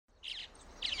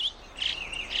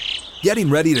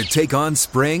Getting ready to take on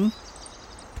spring?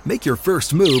 Make your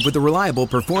first move with the reliable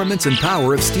performance and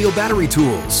power of Steel battery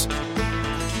tools.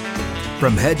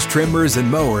 From hedge trimmers and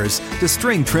mowers to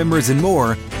string trimmers and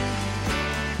more,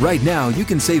 right now you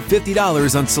can save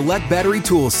 $50 on select battery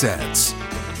tool sets.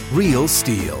 Real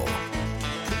Steel.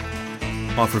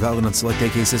 Offer valid on select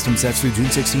AK system sets through June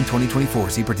 16,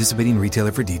 2024. See participating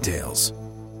retailer for details.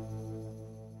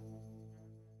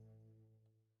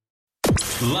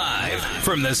 Live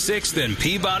from the 6th and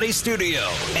Peabody Studio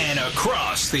and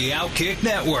across the Outkick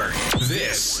Network,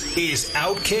 this is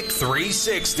Outkick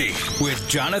 360 with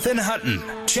Jonathan Hutton,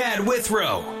 Chad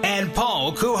Withrow, and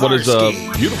Paul Kuharsky. What is a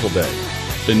beautiful day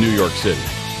in New York City.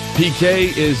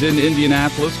 PK is in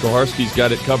Indianapolis. Kuharsky's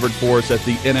got it covered for us at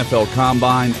the NFL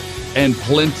Combine, and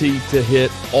plenty to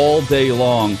hit all day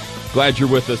long. Glad you're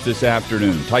with us this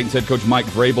afternoon. Titans head coach Mike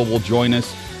Vrabel will join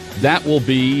us. That will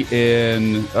be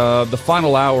in the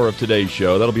final hour of today's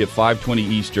show. That'll be at 5:20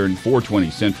 Eastern,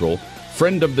 4:20 Central.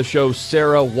 Friend of the show,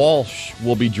 Sarah Walsh,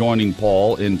 will be joining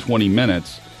Paul in 20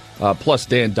 minutes, plus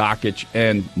Dan Dockich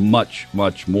and much,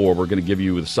 much more. We're going to give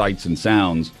you the sights and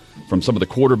sounds from some of the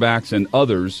quarterbacks and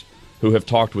others who have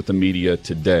talked with the media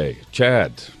today.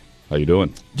 Chad, how you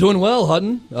doing? Doing well,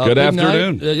 Hutton. Good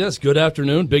afternoon. Yes, good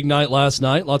afternoon. Big night last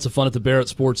night. Lots of fun at the Barrett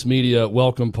Sports Media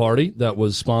welcome party that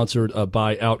was sponsored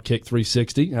by Outkick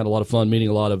 360. Had a lot of fun meeting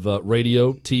a lot of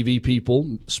radio, TV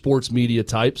people, sports media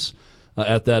types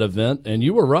at that event. And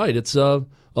you were right. It's a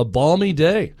balmy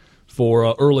day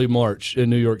for early March in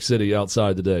New York City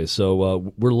outside today.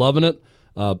 So we're loving it.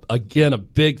 Again, a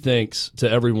big thanks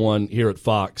to everyone here at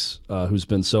Fox who's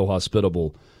been so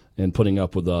hospitable in putting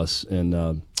up with us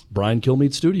and Brian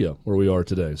Kilmeade's studio where we are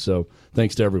today. So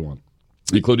thanks to everyone.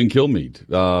 Including Kilmeade.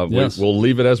 Yes. We'll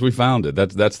leave it as we found it.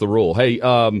 That's the rule. Hey,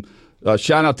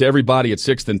 shout out to everybody at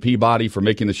 6th and Peabody for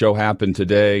making the show happen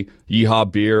today. Yeehaw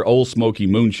Beer, Old Smoky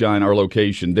Moonshine, our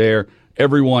location there.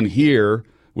 Everyone here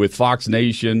with Fox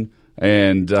Nation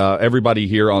and everybody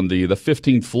here on the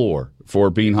 15th floor for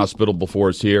being hospitable for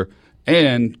us here.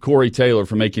 And Corey Taylor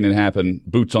for making it happen,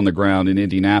 boots on the ground in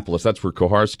Indianapolis. That's where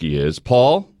Kuharsky is.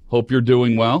 Paul, hope you're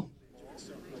doing well.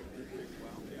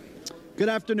 Good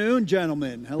afternoon,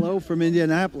 gentlemen. Hello from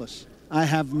Indianapolis. I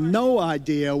have no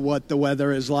idea what the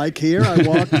weather is like here. I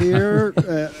walked here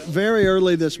very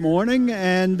early this morning,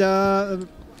 and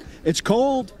it's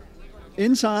cold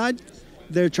inside.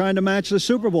 They're trying to match the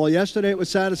Super Bowl. Yesterday it was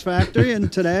satisfactory,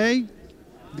 and today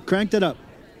cranked it up.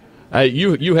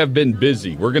 You have been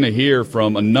busy. We're going to hear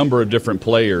from a number of different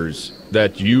players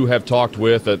that you have talked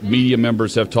with, that media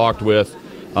members have talked with.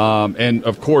 And,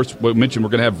 of course, we mentioned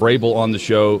we're going to have Vrabel on the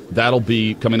show. That'll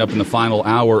be coming up in the final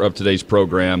hour of today's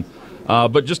program.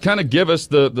 But just kind of give us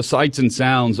the sights and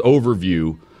sounds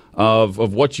overview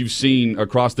of what you've seen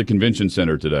across the convention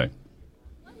center today.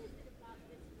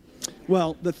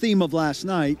 Well, the theme of last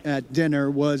night at dinner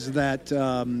was that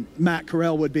Matt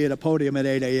Corral would be at a podium at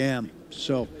 8 a.m.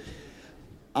 So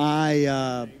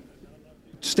I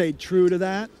stayed true to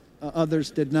that.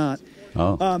 Others did not.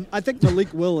 Oh. I think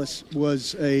Malik Willis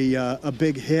was a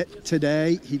big hit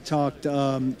today. He talked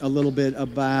a little bit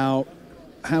about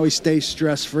how he stays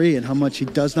stress-free and how much he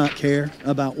does not care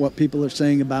about what people are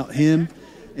saying about him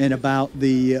and about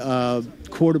the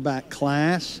quarterback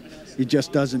class. He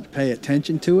just doesn't pay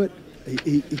attention to it.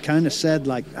 He kind of said,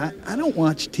 like, I don't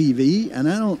watch TV and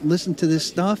I don't listen to this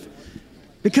stuff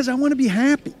because I want to be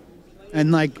happy. And,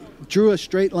 like, drew a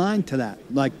straight line to that.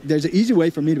 Like, there's an easy way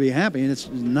for me to be happy, and it's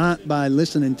not by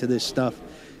listening to this stuff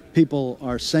people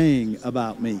are saying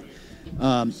about me.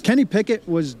 Kenny Pickett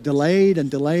was delayed to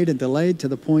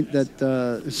the point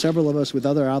that several of us with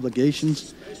other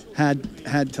obligations had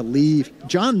to leave.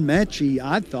 John Mechie,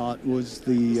 I thought, was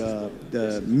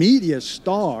the media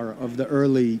star of the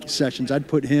early sessions. I'd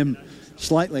put him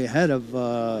slightly ahead of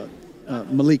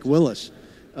Malik Willis.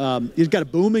 He's got a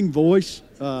booming voice,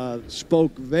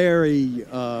 spoke very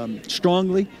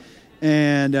strongly,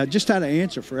 and just had an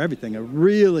answer for everything. A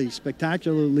really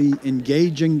spectacularly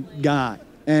engaging guy.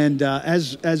 And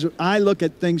as I look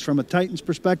at things from a Titans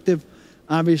perspective,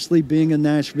 obviously being a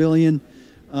Nashvilleian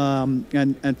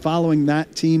and following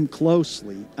that team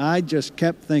closely, I just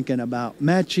kept thinking about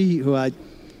Mechie, who I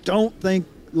don't think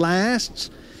lasts,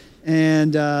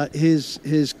 and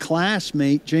his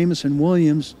classmate, Jameson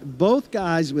Williams, both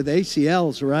guys with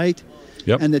ACLs, right?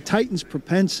 Yep. And the Titans'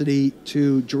 propensity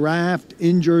to draft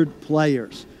injured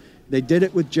players. They did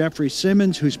it with Jeffrey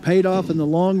Simmons, who's paid off in the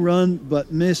long run,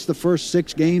 but missed the first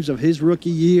 6 games of his rookie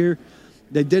year.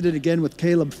 They did it again with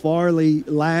Caleb Farley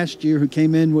last year, who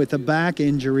came in with a back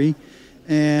injury.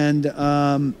 And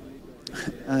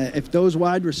if those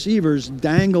wide receivers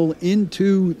dangle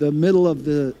into the middle of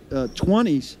the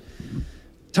 20s,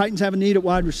 Titans have a need at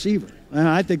wide receiver. And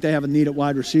I think they have a need at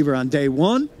wide receiver on day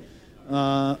one.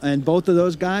 And both of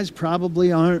those guys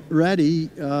probably aren't ready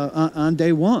on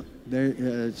day one.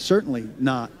 They're certainly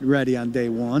not ready on day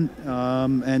one.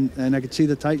 And I could see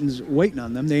the Titans waiting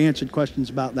on them. They answered questions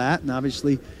about that, and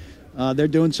obviously they're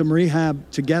doing some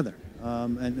rehab together.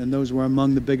 And those were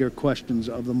among the bigger questions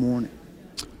of the morning.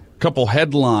 Couple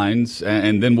headlines,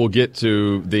 and then we'll get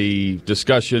to the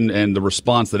discussion and the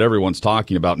response that everyone's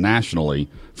talking about nationally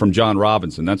from John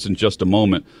Robinson. That's in just a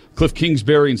moment. Cliff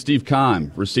Kingsbury and Steve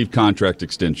Keim received contract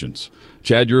extensions.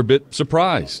 Chad, you're a bit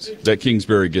surprised that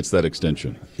Kingsbury gets that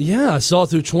extension. Yeah, I saw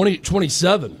through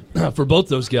 2027 for both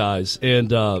those guys.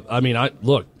 And,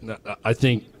 I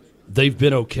think they've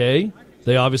been okay.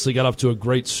 They obviously got off to a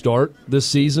great start this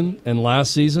season and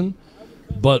last season.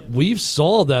 But we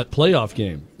saw that playoff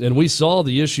game, and we saw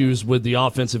the issues with the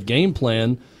offensive game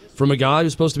plan from a guy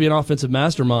who's supposed to be an offensive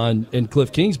mastermind in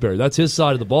Cliff Kingsbury. That's his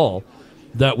side of the ball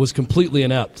that was completely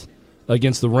inept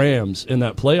against the Rams in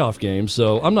that playoff game.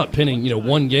 So I'm not pinning,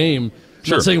 one game.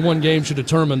 Sure. I'm not saying one game should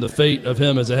determine the fate of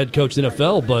him as a head coach in the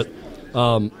NFL, but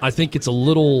I think it's a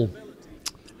little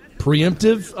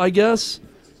preemptive, I guess,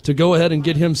 to go ahead and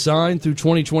get him signed through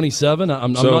 2027.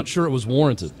 I'm not sure it was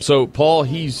warranted. So, Paul,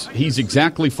 he's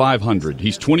exactly 500.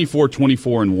 He's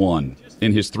 24-24-1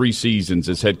 in his 3 seasons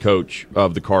as head coach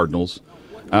of the Cardinals.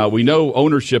 We know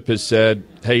ownership has said,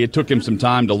 hey, it took him some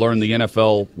time to learn the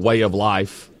NFL way of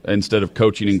life instead of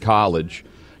coaching in college.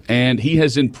 And he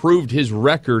has improved his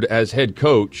record as head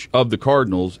coach of the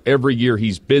Cardinals every year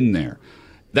he's been there.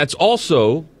 That's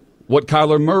also what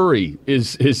Kyler Murray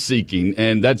is seeking,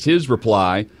 and that's his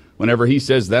reply whenever he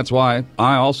says, that's why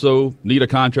I also need a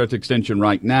contract extension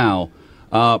right now.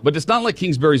 But it's not like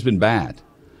Kingsbury's been bad.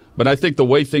 But I think the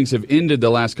way things have ended the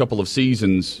last couple of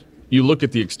seasons, you look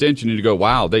at the extension and you go,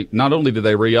 wow, they not only did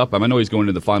they re-up him, I know he's going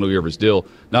into the final year of his deal,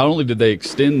 not only did they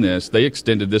extend this, they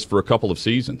extended this for a couple of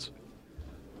seasons.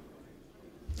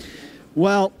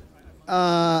 Well,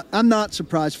 I'm not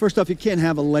surprised. First off, you can't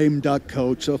have a lame duck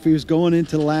coach. So if he was going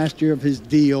into the last year of his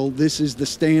deal, this is the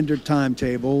standard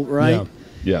timetable, right? Yeah.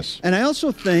 Yes. And I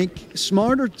also think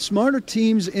smarter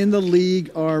teams in the league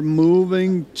are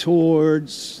moving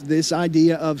towards this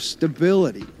idea of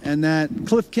stability, and that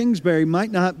Cliff Kingsbury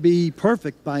might not be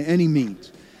perfect by any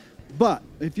means. But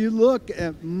if you look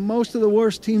at most of the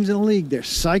worst teams in the league, they're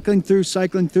cycling through.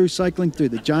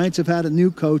 The Giants have had a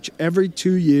new coach every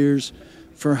 2 years.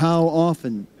 For how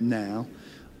often now?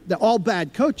 They're all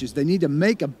bad coaches. They need to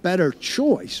make a better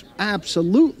choice.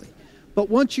 Absolutely. But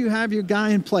once you have your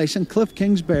guy in place, and Cliff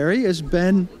Kingsbury has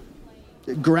been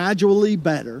gradually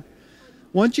better,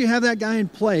 once you have that guy in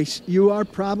place, you are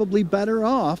probably better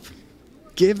off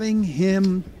giving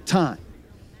him time.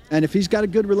 And if he's got a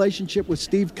good relationship with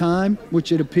Steve Keim,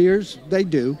 which it appears they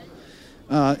do,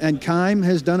 and Keim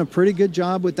has done a pretty good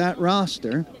job with that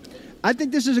roster, I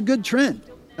think this is a good trend.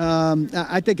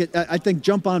 I think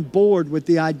jump on board with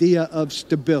the idea of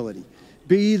stability.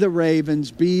 Be the Ravens,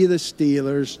 be the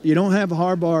Steelers. You don't have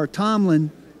Harbaugh or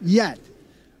Tomlin yet,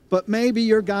 but maybe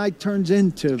your guy turns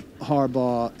into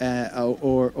Harbaugh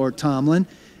or Tomlin,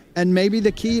 and maybe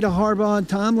the key to Harbaugh and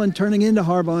Tomlin turning into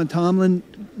Harbaugh and Tomlin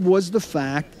was the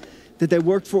fact that they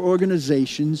worked for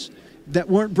organizations that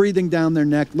weren't breathing down their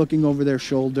neck, looking over their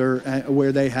shoulder,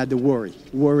 where they had to worry,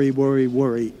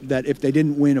 that if they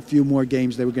didn't win a few more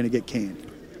games, they were going to get canned.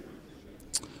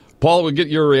 Paul, we'll get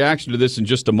your reaction to this in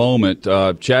just a moment.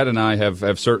 Chad and I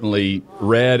have certainly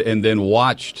read and then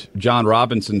watched John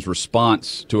Robinson's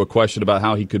response to a question about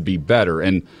how he could be better.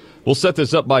 And we'll set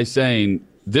this up by saying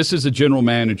this is a general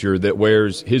manager that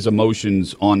wears his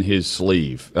emotions on his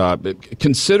sleeve.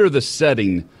 Consider the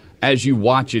setting as you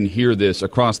watch and hear this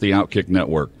across the Outkick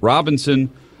Network.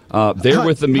 Robinson, there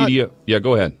with the media. Yeah,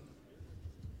 go ahead.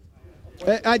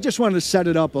 I just wanted to set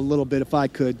it up a little bit, if I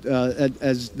could,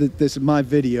 as this is my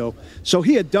video. So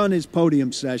he had done his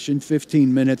podium session,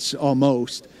 15 minutes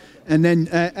almost, and then,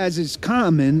 as is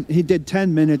common, he did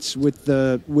 10 minutes with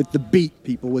the beat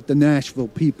people, with the Nashville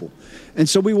people. And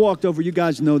so we walked over. You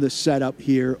guys know the setup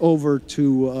here, over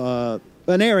to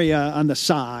an area on the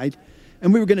side,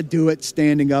 and we were going to do it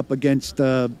standing up against,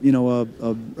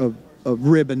 a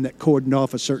ribbon that cordoned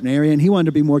off a certain area, and he wanted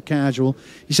to be more casual.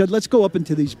 He said, let's go up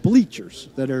into these bleachers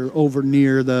that are over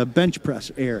near the bench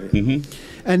press area. Mm-hmm.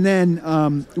 And then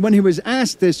when he was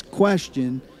asked this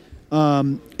question,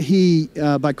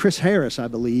 by Chris Harris, I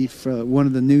believe, one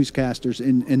of the newscasters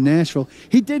in Nashville,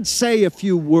 he did say a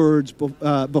few words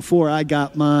before I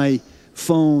got my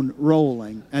phone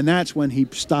rolling, and that's when he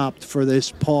stopped for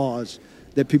this pause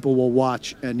that people will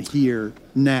watch and hear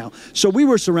now. So we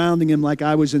were surrounding him like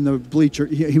I was in the bleacher.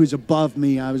 He was above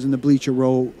me. I was in the bleacher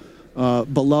row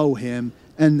below him.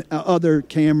 And other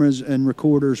cameras and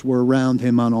recorders were around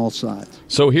him on all sides.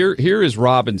 So here is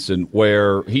Robinson,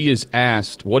 where he is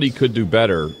asked what he could do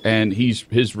better, and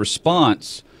his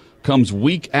response comes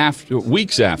weeks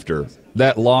after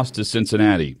that loss to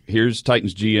Cincinnati. Here's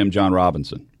Titans GM John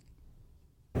Robinson.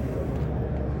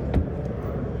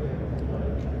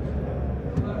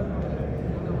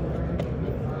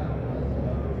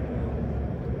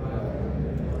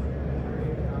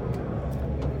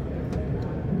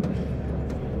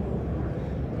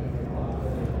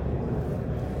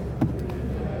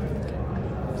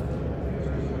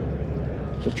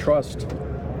 The trust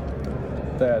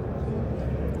that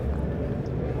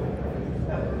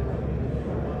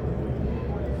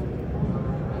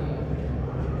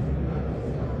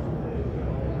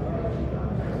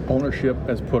ownership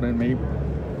has put in me,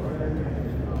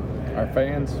 our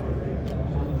fans,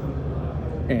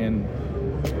 and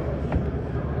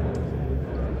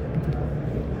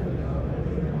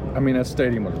I mean, that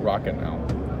stadium was rocking now.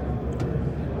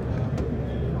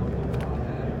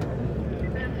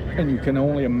 And you can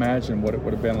only imagine what it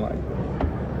would have been like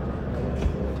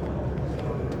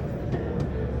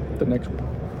the next week.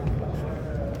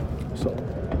 So,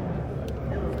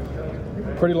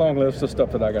 pretty long list of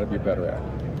stuff that I got to be better at.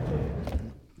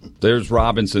 There's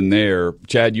Robinson there.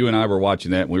 Chad, you and I were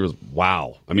watching that, and we were,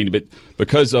 wow. I mean, but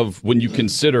because of when you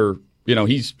consider,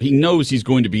 he knows he's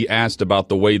going to be asked about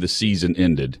the way the season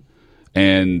ended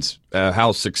and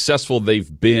how successful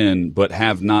they've been, but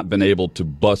have not been able to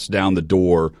bust down the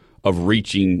door of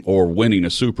reaching or winning a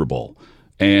Super Bowl.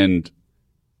 And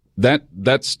that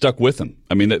stuck with him.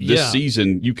 I mean, this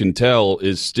season, you can tell,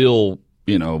 is still,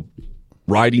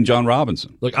 riding John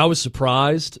Robinson. Look, I was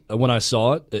surprised when I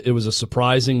saw it. It was a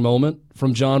surprising moment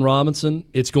from John Robinson.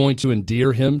 It's going to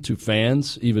endear him to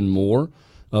fans even more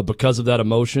because of that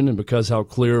emotion and because how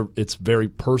clear it's very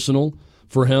personal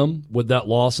for him with that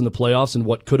loss in the playoffs and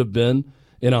what could have been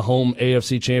in a home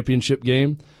AFC championship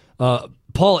game.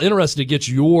 Paul, interested to get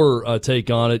your take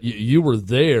on it. You were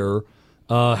there.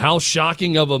 How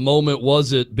shocking of a moment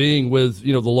was it being with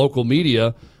the local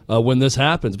media when this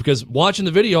happens? Because watching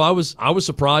the video, I was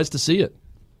surprised to see it.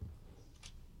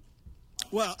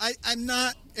 Well, I'm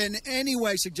not in any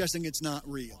way suggesting it's not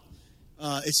real.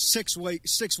 It's 6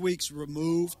 weeks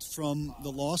removed from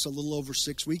the loss, a little over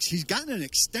 6 weeks. He's gotten an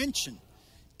extension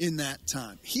in that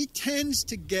time. He tends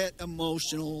to get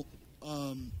emotional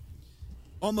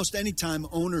almost any time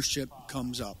ownership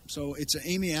comes up. So it's an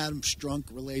Amy Adams Strunk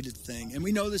related thing. And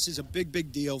we know this is a big,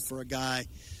 big deal for a guy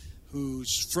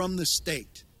who's from the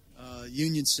state,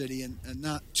 Union City, and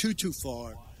not too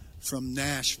far from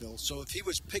Nashville. So if he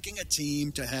was picking a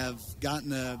team to have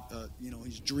gotten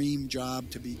his dream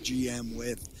job to be GM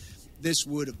with, this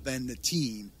would have been the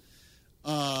team.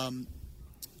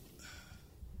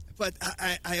 But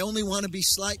I only want to be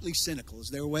slightly cynical. Is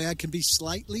there a way I can be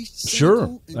slightly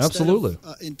cynical? Sure, absolutely.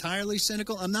 Entirely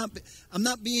cynical? I'm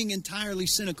not being entirely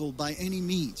cynical by any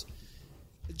means.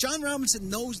 John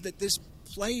Robinson knows that this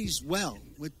plays well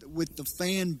with the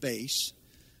fan base.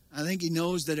 I think he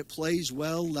knows that it plays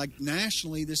well. Like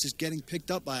nationally, this is getting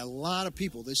picked up by a lot of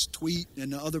people. This tweet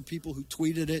and the other people who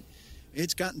tweeted it,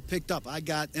 it's gotten picked up. I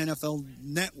got NFL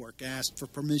Network asked for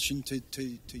permission to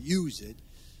use it.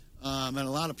 And a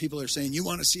lot of people are saying, you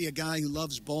want to see a guy who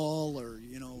loves ball, or,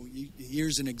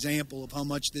 here's an example of how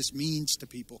much this means to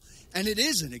people. And it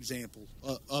is an example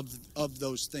of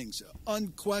those things,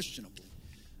 unquestionably.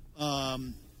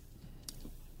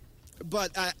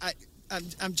 But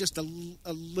I'm just a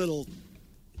little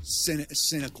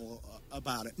cynical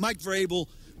about it. Mike Vrabel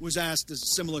was asked a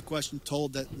similar question,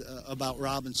 told that about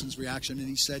Robinson's reaction, and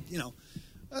he said,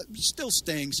 still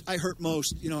stings. I hurt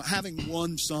most, having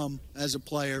won some as a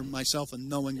player myself and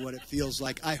knowing what it feels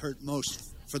like. I hurt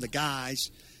most for the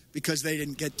guys because they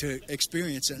didn't get to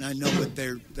experience it, and I know what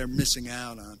they're missing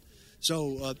out on.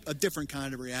 So a different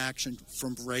kind of reaction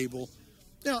from Vrabel.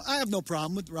 I have no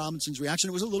problem with Robinson's reaction.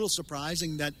 It was a little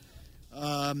surprising that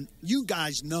you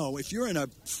guys know if you're in a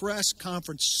press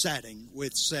conference setting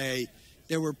with, say,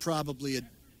 there were probably a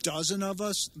dozen of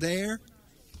us there.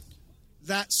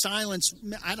 That silence,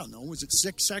 I don't know, was it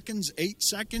 6 seconds, 8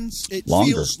 seconds? It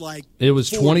Longer. Feels like it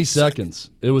was 20 seconds.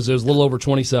 It was a little over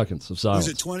 20 seconds of silence.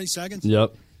 Was it 20 seconds?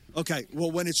 Yep. Okay, well,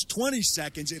 when it's 20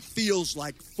 seconds, it feels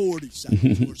like 40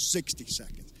 seconds or 60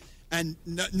 seconds. And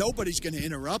nobody's going to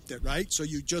interrupt it, right? So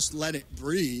you just let it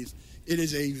breathe. It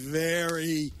is a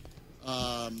very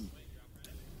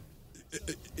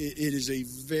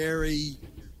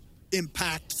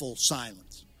impactful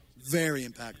silence. Very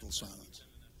impactful silence.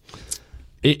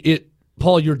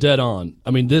 Paul, you're dead on.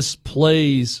 I mean, this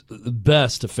plays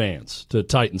best to fans, to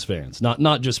Titans fans,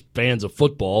 not just fans of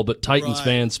football, but Titans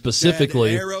fans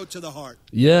specifically. That arrow to the heart.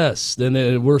 Yes,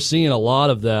 then we're seeing a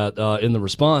lot of that in the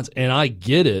response, and I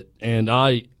get it, and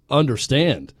I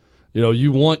understand.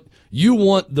 You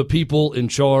want the people in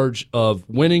charge of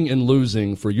winning and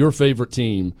losing for your favorite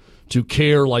team to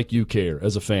care like you care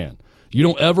as a fan. You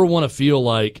don't ever want to feel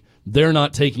like they're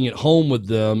not taking it home with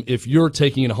them if you're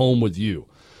taking it home with you.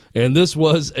 And this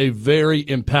was a very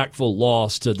impactful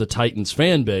loss to the Titans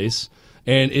fan base,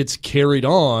 and it's carried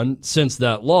on since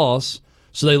that loss.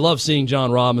 So they love seeing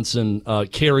John Robinson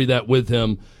carry that with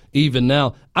him even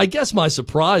now. I guess my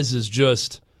surprise is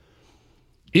just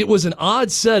it was an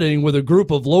odd setting with a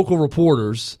group of local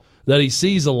reporters that he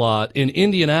sees a lot in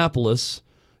Indianapolis,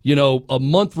 a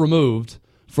month removed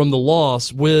from the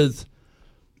loss with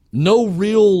no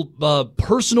real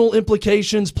personal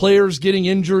implications, players getting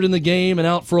injured in the game and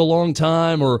out for a long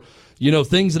time, or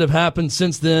things that have happened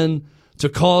since then to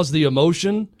cause the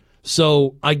emotion.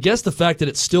 So I guess the fact that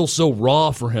it's still so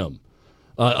raw for him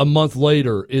a month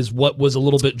later is what was a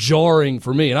little bit jarring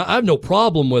for me. And I have no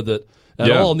problem with it at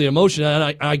all in the emotion,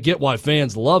 and I get why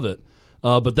fans love it.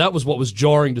 But that was what was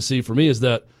jarring to see for me, is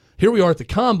that here we are at the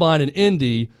Combine in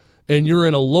Indy, and you're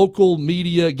in a local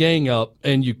media gang-up,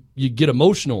 and you get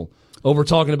emotional over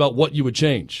talking about what you would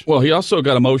change. Well, he also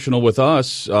got emotional with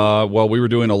us while we were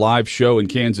doing a live show in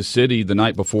Kansas City the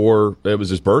night before. It was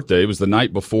his birthday. It was the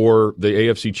night before the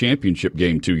AFC Championship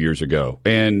game 2 years ago.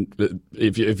 And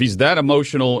if he's that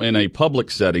emotional in a public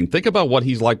setting, think about what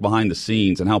he's like behind the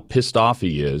scenes and how pissed off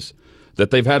he is that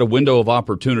they've had a window of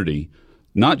opportunity,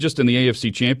 not just in the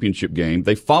AFC Championship game.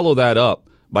 They follow that up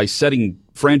by setting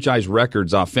franchise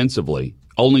records offensively,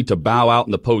 only to bow out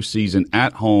in the postseason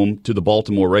at home to the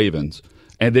Baltimore Ravens.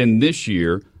 And then this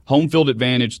year, home field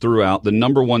advantage throughout, the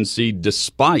number 1 seed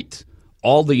despite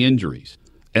all the injuries.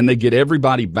 And they get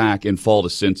everybody back and fall to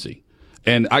Cincy.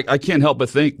 And I can't help but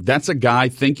think that's a guy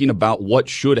thinking about what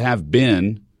should have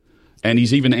been, and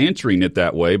he's even answering it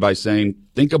that way by saying,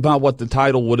 think about what the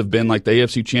title would have been like, the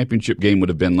AFC Championship game would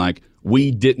have been like.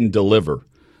 We didn't deliver.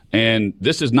 And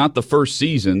this is not the first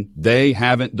season they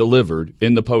haven't delivered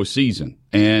in the postseason.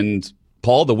 And,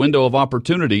 Paul, the window of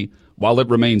opportunity, while it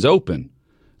remains open,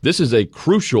 this is a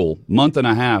crucial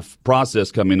month-and-a-half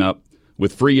process coming up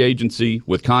with free agency,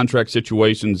 with contract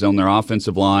situations on their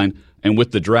offensive line, and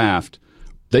with the draft.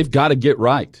 They've got to get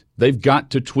right. They've got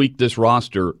to tweak this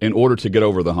roster in order to get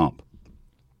over the hump.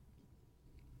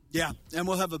 Yeah, and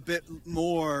we'll have a bit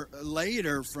more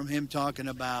later from him talking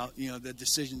about, the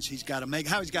decisions he's got to make,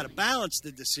 how he's got to balance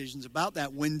the decisions about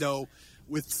that window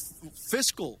with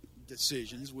fiscal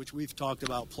decisions, which we've talked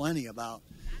about plenty about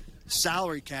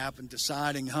salary cap and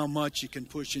deciding how much you can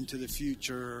push into the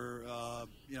future,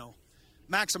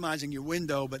 maximizing your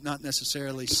window but not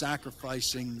necessarily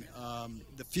sacrificing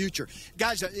the future.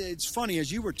 Guys, it's funny,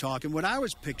 as you were talking, what I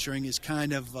was picturing is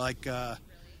kind of like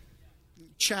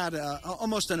Chad,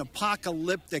 almost an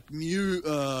apocalyptic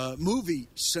movie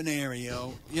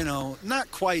scenario,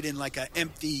 not quite in like an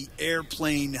empty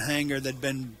airplane hangar that'd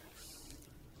been,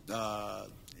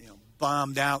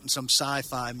 bombed out in some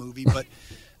sci-fi movie, but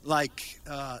like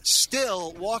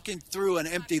still walking through an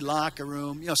empty locker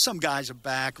room. Some guys are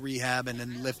back rehabbing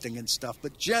and lifting and stuff,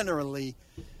 but generally,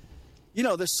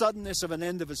 the suddenness of an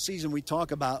end of a season we talk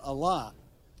about a lot.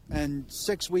 And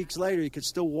 6 weeks later, you could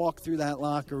still walk through that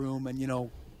locker room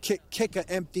and, kick an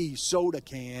empty soda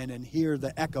can and hear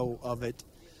the echo of it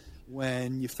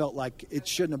when you felt like it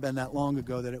shouldn't have been that long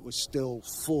ago that it was still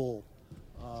full,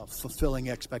 fulfilling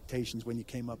expectations when you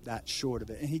came up that short of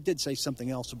it. And he did say something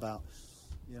else about,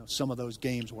 some of those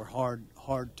games were hard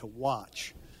to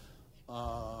watch.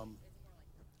 And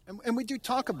we do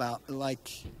talk about, like,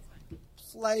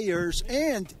 players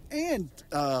and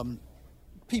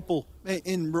people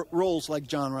in roles like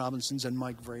John Robinson's and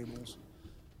Mike Vrabel's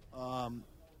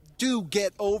do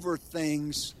get over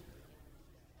things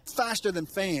faster than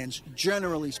fans,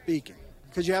 generally speaking,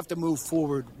 because you have to move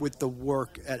forward with the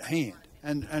work at hand.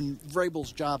 And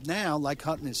Vrabel's job now, like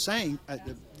Hutton is saying,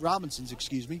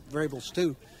 Vrabel's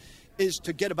too, is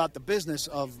to get about the business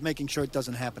of making sure it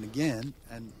doesn't happen again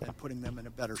and putting them in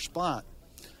a better spot.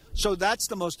 So that's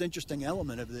the most interesting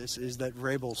element of this, is that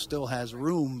Vrabel still has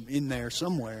room in there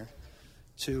somewhere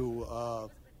to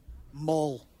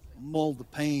mull the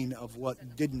pain of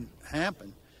what didn't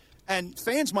happen. And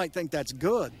fans might think that's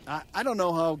good. I don't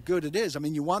know how good it is. I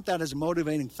mean, you want that as a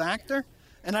motivating factor,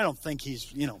 and I don't think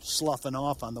he's, sloughing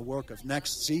off on the work of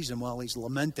next season while he's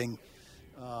lamenting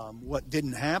what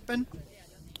didn't happen.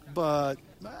 But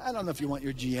I don't know if you want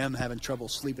your GM having trouble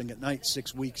sleeping at night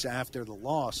 6 weeks after the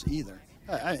loss either.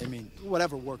 I mean,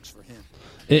 whatever works for him.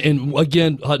 And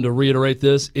again, Hutton, to reiterate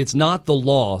this, it's not the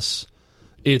loss,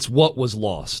 it's what was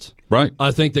lost. Right.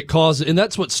 I think that causes, and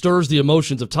that's what stirs the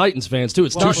emotions of Titans fans, too.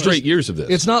 It's Two straight years of this.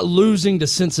 It's not losing to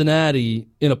Cincinnati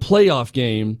in a playoff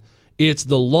game. It's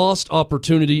the lost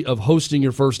opportunity of hosting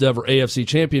your first ever AFC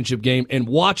Championship game and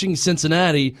watching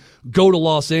Cincinnati go to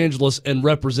Los Angeles and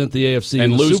represent the AFC and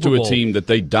in the lose Super to Bowl. a team that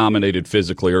they dominated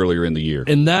physically earlier in the year.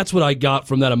 And that's what I got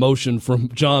from that emotion from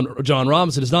John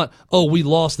Robinson. It's not, oh, we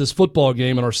lost this football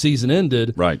game and our season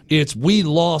ended. Right. It's we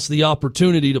lost the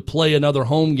opportunity to play another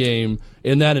home game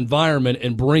in that environment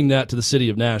and bring that to the city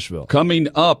of Nashville. Coming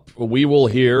up, we will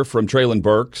hear from Treylon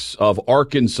Burks of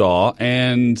Arkansas,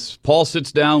 and Paul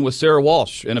sits down with Sarah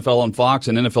Walsh, NFL on Fox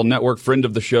and NFL Network, friend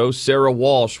of the show. Sarah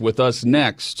Walsh with us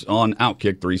next on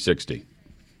Outkick 360.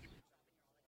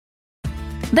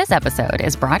 This episode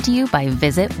is brought to you by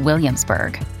Visit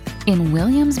Williamsburg. In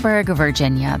Williamsburg,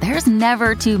 Virginia, there's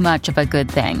never too much of a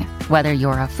good thing. Whether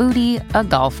you're a foodie, a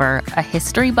golfer, a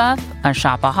history buff, a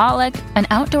shopaholic, an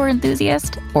outdoor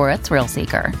enthusiast, or a thrill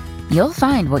seeker, you'll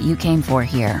find what you came for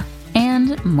here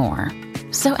and more.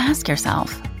 So ask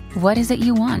yourself, what is it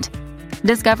you want?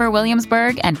 Discover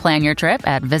Williamsburg and plan your trip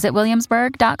at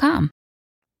visitwilliamsburg.com.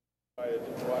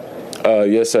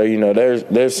 Yes, sir. You know,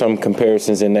 there's some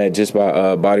comparisons in that just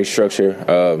by body structure,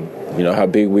 you know, how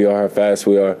big we are, how fast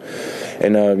we are.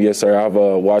 And, yes, sir, I've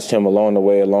watched him along the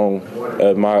way, along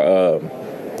my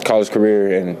college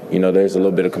career, and, you know, there's a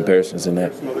little bit of comparisons in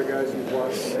that.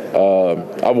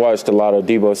 I've watched a lot of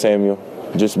Deebo Samuel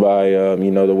just by,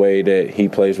 you know, the way that he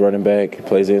plays running back, he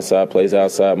plays inside, plays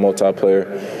outside,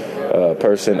 multiplayer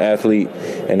person, athlete.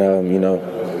 And, you know,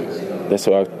 that's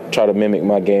what I try to mimic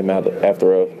my game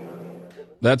after.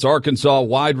 That's Arkansas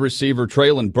wide receiver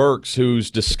Treylon Burks, who's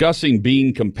discussing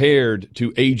being compared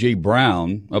to A.J.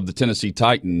 Brown of the Tennessee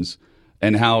Titans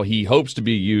and how he hopes to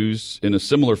be used in a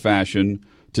similar fashion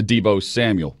to Deebo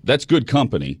Samuel. That's good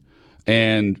company.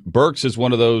 And Burks is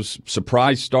one of those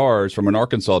surprise stars from an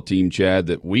Arkansas team, Chad,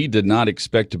 that we did not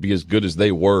expect to be as good as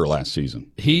they were last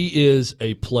season. He is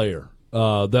a player.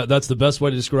 That's the best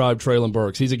way to describe Treylon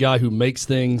Burks. He's a guy who makes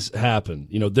things happen.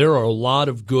 You know, there are a lot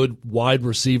of good wide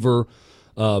receiver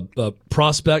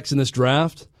prospects in this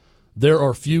draft. There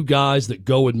are few guys that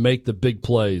go and make the big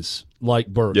plays like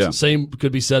Burks. Yeah. Same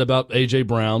could be said about A.J.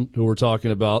 Brown, who we're talking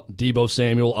about. Deebo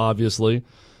Samuel, obviously.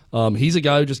 He's a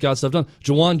guy who just got stuff done.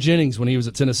 Jawan Jennings, when he was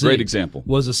at Tennessee, great example,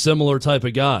 was a similar type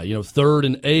of guy. You know, 3rd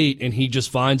and 8, and he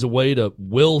just finds a way to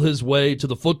will his way to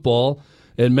the football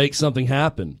and make something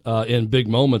happen in big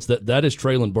moments. That is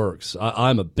Treylon Burks.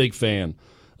 I'm a big fan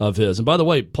of his. And by the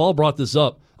way, Paul brought this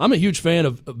up. I'm a huge fan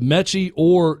of Mechie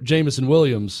or Jameson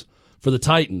Williams for the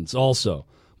Titans also,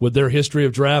 with their history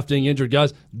of drafting injured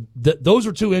guys. Those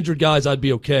are 2 injured guys I'd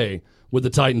be okay with the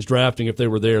Titans drafting if they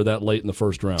were there that late in the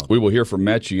first round. We will hear from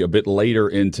Mechie a bit later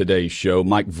in today's show.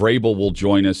 Mike Vrabel will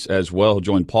join us as well. He'll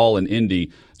join Paul in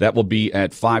Indy. That will be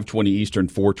at 5:20 Eastern,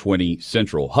 4:20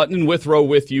 Central. Hutton and Withrow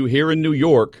with you here in New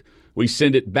York. We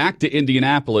send it back to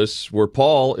Indianapolis, where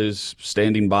Paul is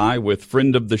standing by with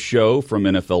friend of the show from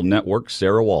NFL Network,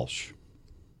 Sarah Walsh.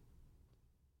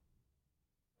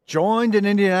 Joined in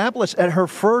Indianapolis at her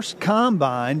first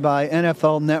combine by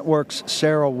NFL Network's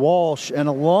Sarah Walsh, and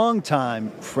a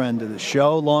longtime friend of the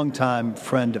show, longtime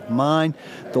friend of mine.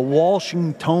 The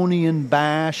Washingtonian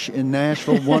Bash in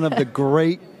Nashville, one of the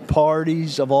great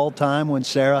parties of all time when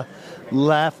Sarah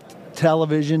left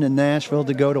television in Nashville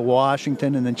to go to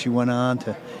Washington, and then she went on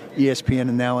to ESPN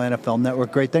and now NFL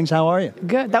Network. Great things. How are you?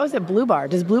 Good. That was at Blue Bar.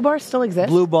 Does Blue Bar still exist?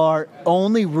 Blue Bar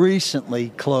only recently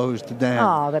closed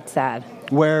down. Oh, that's sad.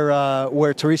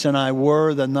 Where Teresa and I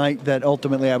were the night that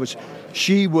ultimately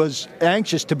she was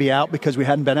anxious to be out because we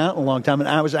hadn't been out in a long time, and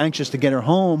I was anxious to get her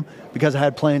home because I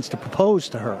had plans to propose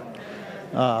to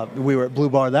her. We were at Blue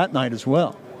Bar that night as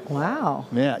well. Wow.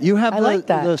 Yeah. You have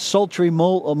the sultry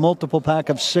multiple pack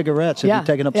of cigarettes. Have you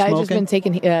taken up smoking? I've just been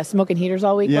taking smoking heaters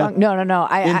all week long. No.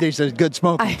 Indy's a good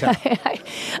smoking town.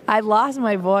 I lost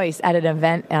my voice at an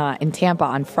event in Tampa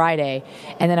on Friday,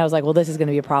 and then I was like, well, this is going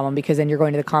to be a problem because then you're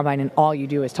going to the Combine and all you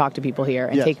do is talk to people here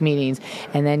and take meetings,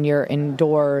 and then you're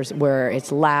indoors where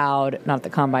it's loud, not at the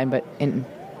Combine, but in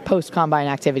post-Combine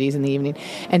activities in the evening.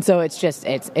 And so it's just,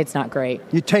 it's not great.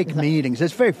 You take meetings.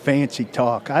 It's very fancy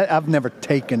talk. I've never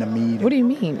taken a meeting. What do you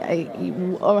mean?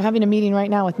 You're having a meeting right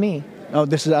now with me. Oh,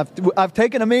 I've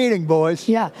taken a meeting, boys.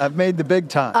 Yeah. I've made the big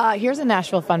time. Here's a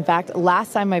Nashville fun fact.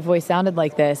 Last time my voice sounded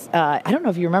like this, I don't know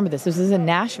if you remember this. This was in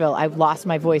Nashville. I lost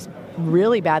my voice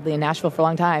really badly in Nashville for a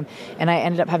long time, and I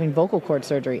ended up having vocal cord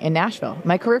surgery in Nashville.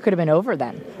 My career could have been over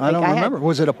then. I don't remember.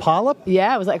 Was it a polyp?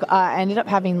 Yeah, it was like I ended up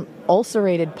having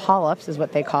ulcerated polyps, is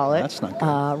what they call it. That's not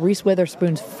good. Reese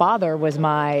Witherspoon's father was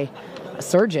my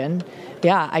surgeon.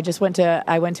 Yeah, I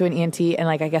went to an ENT, and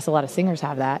like I guess a lot of singers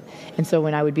have that. And so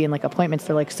when I would be in like appointments,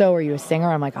 they're like, "So, are you a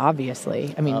singer?" I'm like,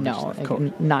 "Obviously." I mean, no,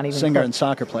 not even singer close. And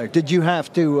soccer player. Did you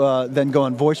have to then go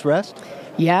on voice rest?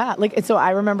 Yeah, so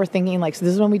I remember thinking, so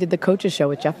this is when we did the coaches show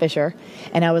with Jeff Fisher,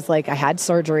 and I was like, I had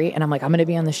surgery, and I'm like, I'm going to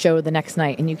be on the show the next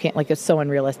night, and you can't, it's so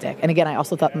unrealistic. And again, I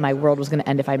also thought my world was going to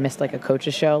end if I missed like a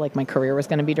coaches show, like my career was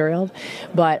going to be derailed,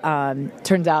 but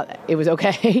turns out it was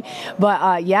okay. But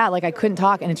I couldn't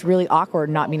talk, and it's really awkward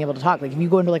not being able to talk. Like if you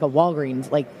go into like a Walgreens,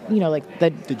 the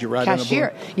did you write cashier, on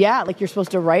a board? Yeah, like you're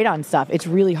supposed to write on stuff. It's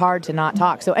really hard to not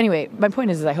talk. So anyway, my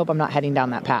point is I hope I'm not heading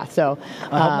down that path. So,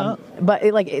 but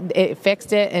it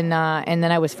fixed it, and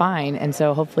then I was fine, and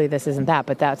so hopefully this isn't that.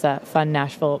 But that's a fun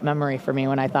Nashville memory for me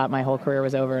when I thought my whole career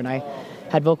was over and I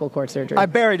had vocal cord surgery. I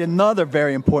buried another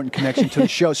very important connection to the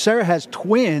show. Sarah has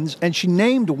twins, and she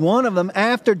named one of them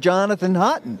after Jonathan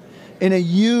Hutton in a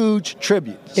huge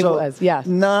tribute. It was, yes.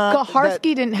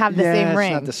 Kaharski didn't have the same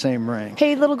ring. It's not the same ring.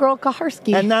 Hey, little girl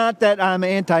Kaharski. And not that I'm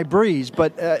anti-Breeze,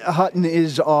 but Hutton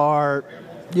is our,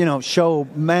 show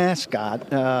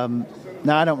mascot.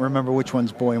 Now, I don't remember which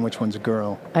one's boy and which one's a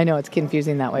girl. I know, it's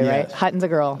confusing that way, yes. Right? Hutton's a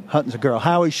girl. Hutton's a girl.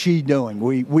 How is she doing?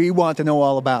 We want to know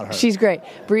all about her. She's great.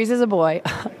 Breeze is a boy.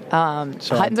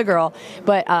 Hutton's a girl.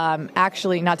 But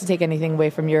actually, not to take anything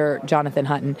away from your Jonathan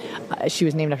Hutton, she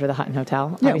was named after the Hutton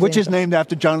Hotel. Yeah, which is named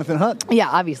after Jonathan Hutton. Yeah,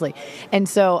 obviously. And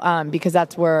so, because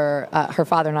that's where her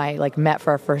father and I met for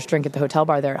our first drink at the hotel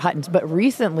bar there at Hutton's. But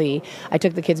recently, I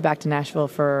took the kids back to Nashville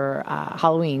for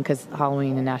Halloween, because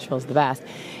Halloween in Nashville is the best.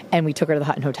 And we took her to the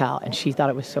Hutton Hotel, and she thought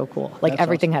it was so cool. Like, that's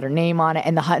everything awesome. Had her name on it.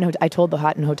 And the Hutton, I told the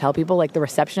Hutton Hotel people, like the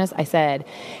receptionist, I said,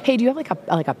 "Hey, do you have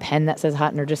like a pen that says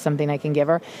Hutton or just something I can give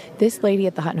her?" This lady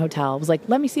at the Hutton Hotel was like,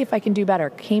 "Let me see if I can do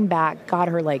better." Came back, got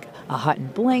her like a Hutton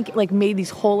blanket, made these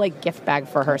whole gift bag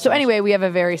for her. That's so anyway, we have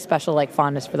a very special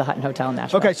fondness for the Hutton Hotel in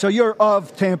Nashville. Okay, so you're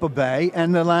of Tampa Bay,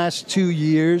 and the last 2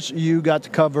 years you got to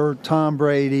cover Tom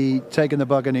Brady taking the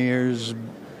Buccaneers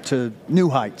to new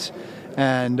heights.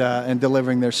 And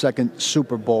delivering their second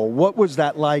Super Bowl. What was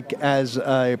that like as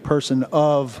a person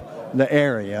of the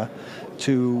area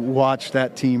to watch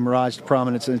that team rise to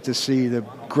prominence and to see the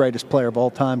greatest player of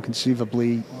all time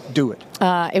conceivably do it?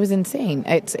 It was insane.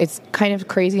 It's kind of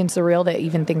crazy and surreal to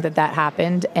even think that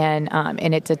happened, and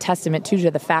it's a testament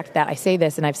to the fact that I say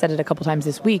this, and I've said it a couple times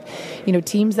this week.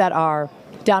 Teams that are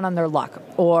down on their luck,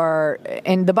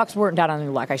 and the Bucs weren't down on their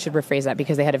luck. I should rephrase that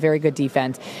because they had a very good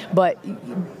defense, but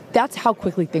that's how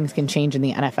quickly things can change in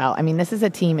the NFL. I mean, this is a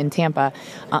team in Tampa,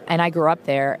 and I grew up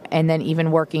there, and then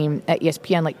even working at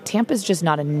ESPN, Tampa's just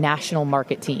not a national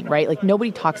market team, right?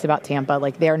 Nobody talks about Tampa.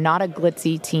 They're not a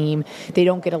glitzy team. They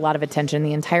don't get a lot of attention.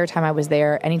 The entire time I was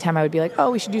there, anytime I would be like,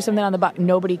 "Oh, we should do something on the Bucs,"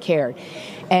 nobody cared.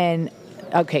 And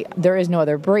okay, there is no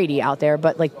other Brady out there,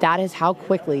 but that is how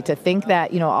quickly to think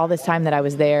that, all this time that I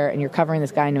was there and you're covering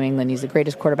this guy in New England, he's the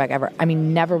greatest quarterback ever. I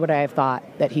mean, never would I have thought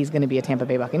that he's going to be a Tampa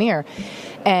Bay Buccaneer.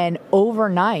 And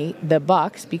overnight, the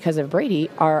Bucs, because of Brady,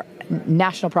 are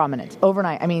national prominence.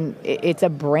 Overnight. I mean, it's a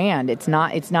brand. It's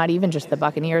not even just the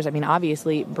Buccaneers. I mean,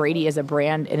 obviously, Brady is a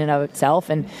brand in and of itself,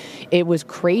 and it was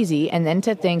crazy. And then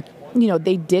to think,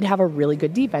 they did have a really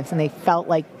good defense, and they felt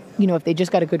like, if they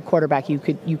just got a good quarterback, you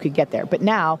could get there. But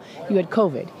now you had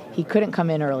COVID. He couldn't come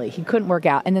in early. He couldn't work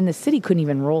out. And then the city couldn't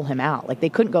even roll him out. They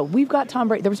couldn't go, "We've got Tom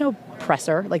Brady." There was no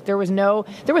presser. There wasn't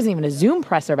even a Zoom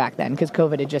presser back then because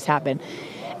COVID had just happened.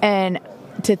 And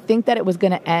to think that it was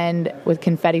going to end with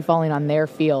confetti falling on their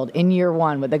field in year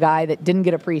one with a guy that didn't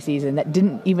get a preseason, that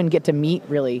didn't even get to meet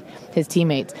really his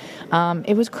teammates,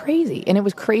 it was crazy. And it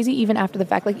was crazy even after the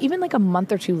fact, even a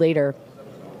month or two later,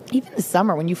 even this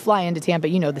summer, when you fly into Tampa,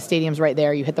 the stadium's right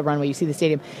there. You hit the runway, you see the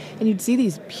stadium, and you'd see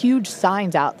these huge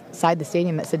signs outside the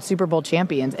stadium that said Super Bowl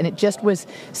champions. And it just was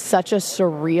such a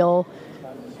surreal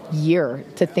year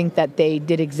to think that they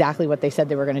did exactly what they said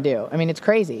they were going to do. I mean, it's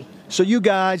crazy. So you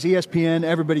guys, ESPN,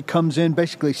 everybody comes in,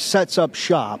 basically sets up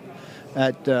shop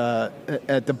at the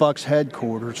Bucs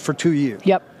headquarters for 2 years.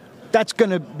 Yep. That's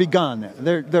going to be gone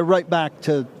there. They're right back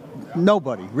to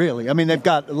nobody, really. I mean, they've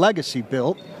got a legacy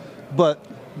built, but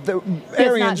the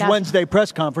Arians' Wednesday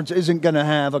press conference isn't going to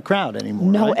have a crowd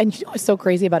anymore. No, right? and you know what's so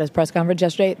crazy about his press conference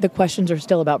yesterday? The questions are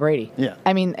still about Brady. Yeah.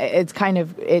 I mean,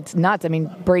 it's nuts. I mean,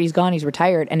 Brady's gone, he's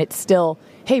retired, and it's still,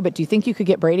 hey, but do you think you could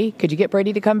get Brady? Could you get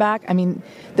Brady to come back? I mean,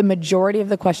 the majority of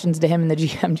the questions to him and the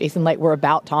GM, Jason Licht, were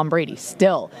about Tom Brady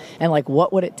still. And, like,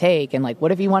 what would it take? And, like,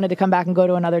 what if he wanted to come back and go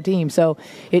to another team? So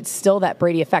it's still that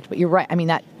Brady effect. But you're right. I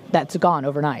mean, that's gone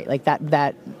overnight. Like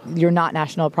that you're not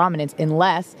national prominence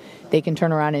unless they can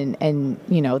turn around and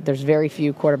you know, there's very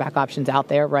few quarterback options out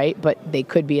there, right? But they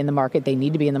could be in the market. They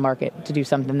need to be in the market to do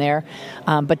something there.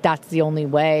 But that's the only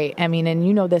way. I mean, and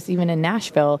you know this, even in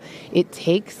Nashville, it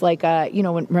takes like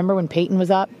remember when Peyton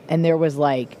was up and there was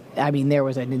there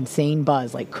was an insane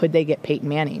buzz. Like, could they get Peyton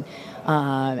Manning?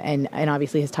 And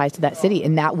obviously his ties to that city.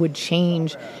 And that would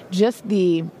change just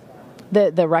the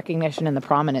recognition and the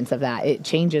prominence of that. It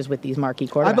changes with these marquee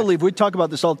quarterbacks. I believe we talk about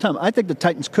this all the time. I think the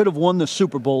Titans could have won the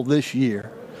Super Bowl this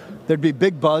year. There'd be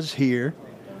big buzz here.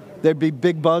 There'd be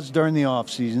big buzz during the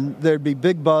offseason. There'd be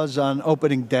big buzz on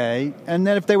opening day. And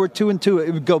then if they were 2-2,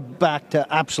 it would go back to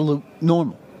absolute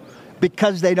normal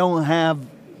because they don't have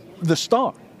the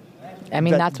star. I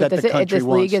mean, that's what this is. This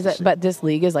league is. But this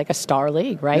league is like a star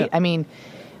league, right? Yeah. I mean,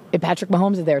 if Patrick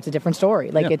Mahomes is there, it's a different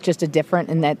story. Like, it's just a different,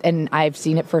 and I've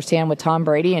seen it firsthand with Tom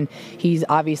Brady, and he's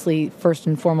obviously first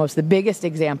and foremost the biggest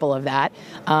example of that.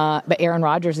 But Aaron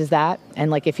Rodgers is that, and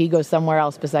like if he goes somewhere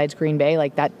else besides Green Bay,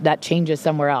 like that changes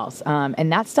somewhere else,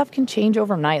 and that stuff can change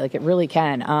overnight. Like, it really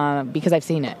can, because I've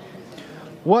seen it.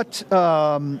 What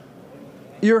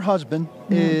your husband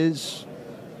is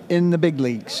in the big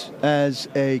leagues as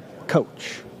a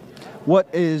coach. What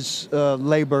is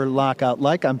labor lockout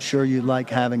like? I'm sure you like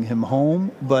having him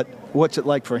home, but what's it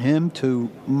like for him to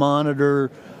monitor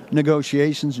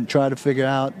negotiations and try to figure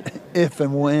out if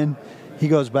and when he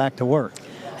goes back to work?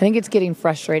 I think it's getting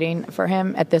frustrating for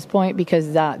him at this point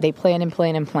because they plan and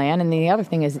plan and plan. And the other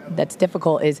thing is that's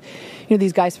difficult is, you know,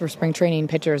 these guys for spring training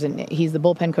pitchers, and he's the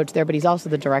bullpen coach there, but he's also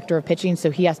the director of pitching,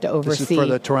 so he has to oversee. This is for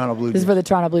the Toronto Blue Jays. This is for the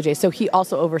Toronto Blue Jays. So he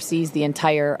also oversees the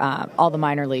entire, all the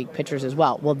minor league pitchers as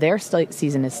well. Well, their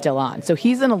season is still on. So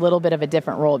he's in a little bit of a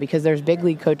different role because there's big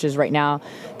league coaches right now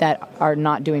that are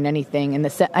not doing anything.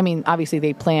 Obviously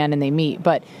they plan and they meet,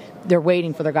 but they're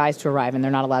waiting for their guys to arrive, and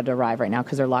they're not allowed to arrive right now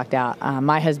because they're locked out.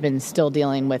 My husband's still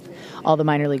dealing with all the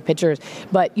minor league pitchers.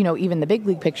 But, you know, even the big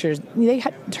league pitchers, they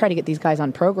try to get these guys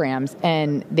on programs,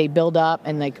 and they build up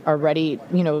and, like, are ready,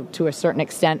 you know, to a certain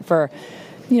extent for,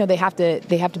 you know, they have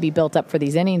to be built up for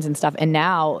these innings and stuff. And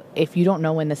now, if you don't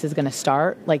know when this is going to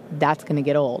start, like, that's going to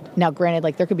get old. Now, granted,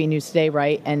 like, there could be news today,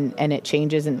 right? And it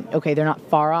changes, and okay, they're not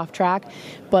far off track.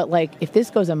 But, like, if this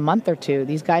goes a month or two,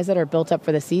 these guys that are built up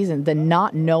for the season, the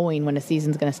not knowing when a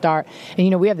season's going to start. And, you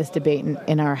know, we have this debate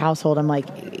in our household. I'm like,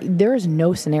 there is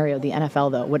no scenario the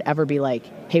NFL, though, would ever be like,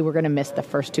 hey, we're going to miss the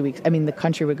first 2 weeks. I mean, the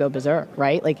country would go berserk,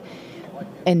 right? Like,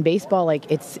 in baseball, like,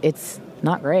 it's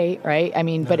not great, right? I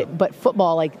mean, but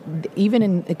football, like, even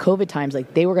in COVID times,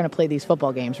 like, they were going to play these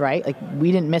football games, right? Like,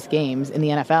 we didn't miss games in the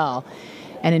NFL.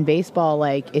 And in baseball,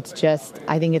 like, it's just,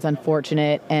 I think it's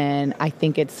unfortunate, and I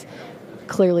think it's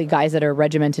clearly guys that are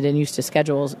regimented and used to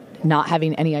schedules not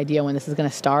having any idea when this is going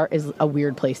to start is a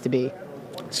weird place to be.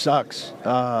 It sucks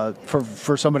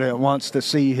for somebody that wants to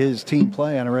see his team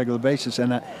play on a regular basis,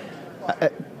 and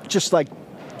just like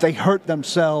they hurt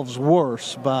themselves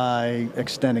worse by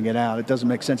extending it out. It doesn't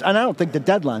make sense. And I don't think the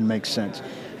deadline makes sense.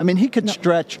 I mean, he could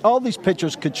stretch, all these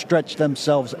pitchers could stretch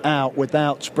themselves out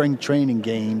without spring training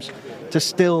games to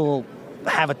still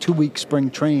have a 2-week spring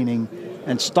training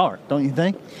and start, don't you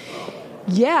think?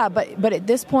 Yeah, but at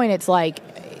this point, it's like,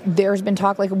 there's been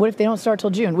talk, like, what if they don't start till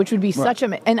June, which would be such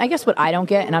a... And I guess what I don't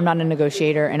get, and I'm not a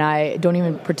negotiator, and I don't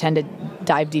even pretend to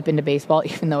dive deep into baseball,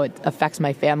 even though it affects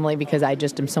my family because I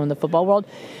just am so in the football world.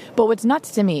 But what's nuts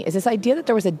to me is this idea that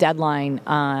there was a deadline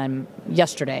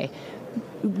yesterday.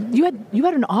 You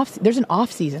had an off. There's an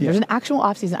off season. Yeah. There's an actual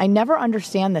off season. I never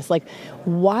understand this. Like,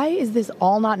 why is this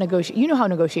all not negotiation? You know how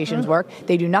negotiations work.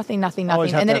 They do nothing, and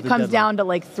then it comes down to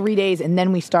like 3 days, and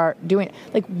then we start doing it.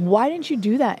 Like, why didn't you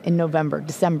do that in November,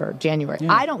 December, January?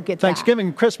 Yeah. I don't get that. Thanksgiving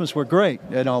and Christmas were great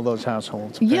in all those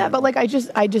households. Apparently. Yeah, but like I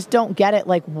just don't get it.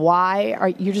 Like, why are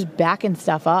you just backing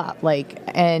stuff up? Like,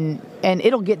 and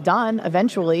it'll get done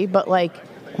eventually, but like,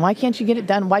 why can't you get it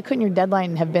done? Why couldn't your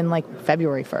deadline have been like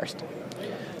February 1st?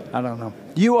 I don't know.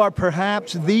 You are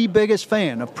perhaps the biggest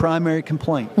fan of Primary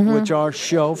Complaint, which our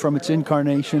show from its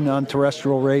incarnation on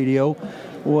terrestrial radio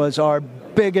was our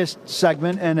biggest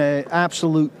segment and an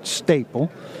absolute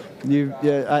staple.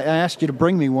 I asked you to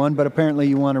bring me one, but apparently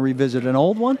you want to revisit an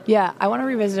old one? Yeah, I want to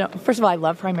revisit it. First of all, I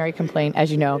love Primary Complaint,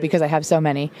 as you know, because I have so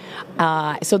many.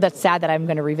 So that's sad that I'm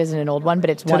going to revisit an old one, but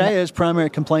it's Today is Primary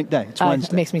Complaint Day. It's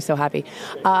Wednesday. It makes me so happy.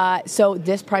 So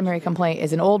this Primary Complaint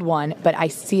is an old one, but I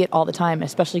see it all the time,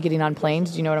 especially getting on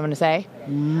planes. Do you know what I'm going to say?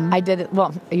 I did it.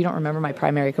 Well, you don't remember my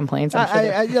primary complaints.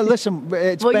 I'm sure listen,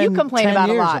 it's well, been you complain 10 about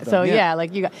a years lot. of them, So yeah,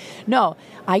 like you got. No,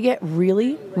 I get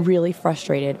really, really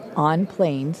frustrated on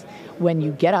planes when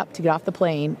you get up to get off the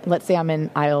plane. Let's say I'm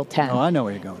in aisle 10. Oh, I know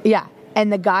where you're going. Yeah. And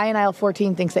the guy in aisle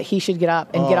 14 thinks that he should get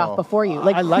up and get off before you.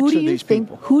 Like, I lecture these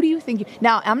people. Who do you think?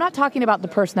 Now, I'm not talking about the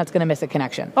person that's going to miss a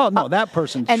connection. Oh, no, that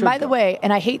person And should by the go. way,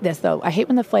 and I hate this, though. I hate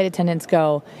when the flight attendants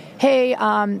go, hey,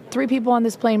 3 people on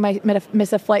this plane might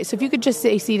miss a flight, so if you could just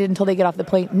stay seated until they get off the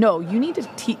plane. No, you need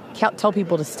to tell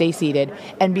people to stay seated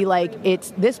and be like,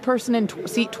 it's this person in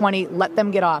seat 20, let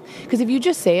them get off. Because if you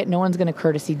just say it, no one's going to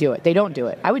courtesy do it. They don't do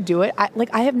it. I would do it.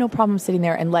 I have no problem sitting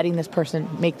there and letting this person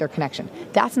make their connection.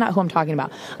 That's not who I'm talking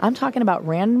about. I'm talking about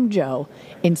random Joe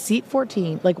in seat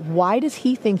 14. Like, why does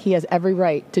he think he has every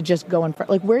right to just go in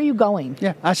front? Like, where are you going?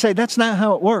 Yeah, I say that's not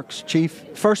how it works, Chief.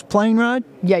 First plane ride?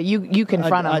 Yeah, you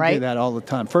confront him, right? I do that all the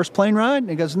time. First plane ride? And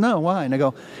he goes, no, why? And I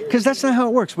go, because that's not how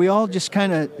it works. We all just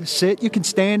kind of sit. You can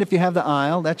stand if you have the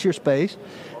aisle. That's your space.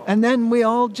 And then we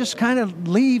all just kind of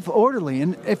leave orderly.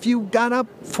 And if you got up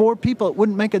 4 people, it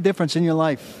wouldn't make a difference in your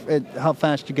life how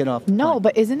fast you get off the plane.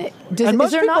 But isn't it? And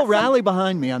most people rally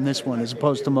behind me on this one as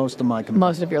opposed to most of my complaints.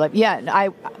 Most of your life. Yeah,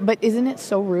 but isn't it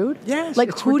so rude? Yes, like,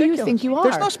 it's who ridiculous. do you think you are?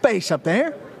 There's no space up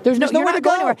there. There's nowhere you're not to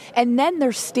going go. anywhere. And then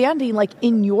they're standing like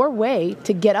in your way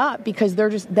to get up because they're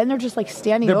just like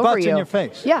standing Their over butts you. in your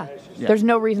face. Yeah. There's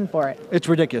no reason for it. It's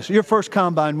ridiculous. Your first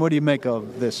combine, what do you make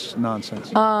of this nonsense?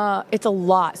 It's a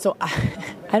lot. So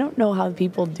I don't know how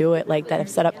people do it like that have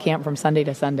set up camp from Sunday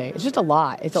to Sunday. It's just a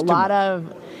lot. It's a lot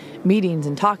of meetings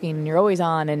and talking, and you're always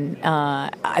on, and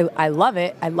I love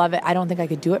it. I love it. I don't think I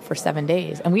could do it for 7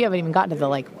 days. And we haven't even gotten to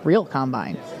the real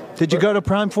combine. Did you go to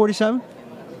Prime 47?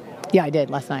 Yeah, I did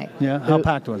last night. Yeah? How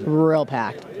packed was it? Real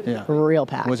packed. Yeah. Real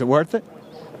packed. Was it worth it?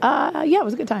 Yeah, it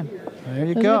was a good time. There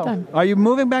you go. Are you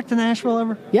moving back to Nashville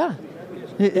ever? Yeah.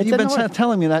 You've been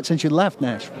telling me that since you left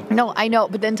Nashville. No, I know,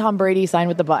 but then Tom Brady signed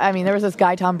with the Bucs. I mean, there was this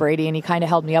guy, Tom Brady, and he kind of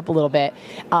held me up a little bit.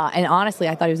 And honestly,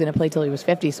 I thought he was going to play till he was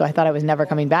 50, so I thought I was never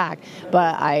coming back.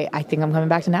 But I think I'm coming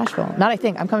back to Nashville.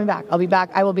 I'm coming back. I'll be back.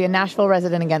 I will be a Nashville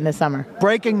resident again this summer.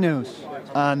 Breaking news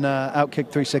on Outkick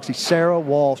 360. Sarah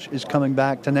Walsh is coming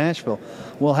back to Nashville.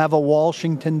 We'll have a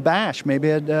Washington Bash,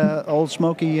 maybe at Old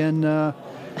Smoky, and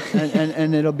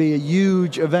it'll be a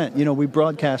huge event. You know, we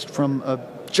broadcast from a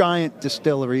giant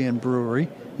distillery and brewery,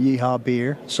 Yeehaw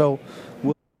Beer. So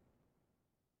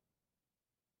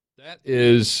that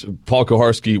is Paul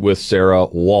Koharski with Sarah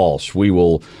Walsh. We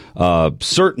will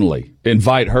certainly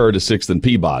invite her to 6th and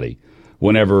Peabody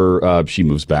whenever she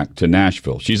moves back to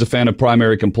Nashville. She's a fan of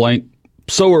Primary Complaint.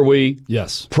 So are we.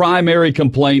 Yes. Primary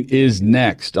Complaint is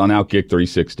next on Outkick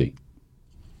 360.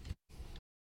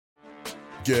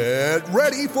 Get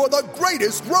ready for the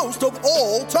greatest roast of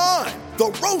all time,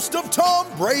 the Roast of Tom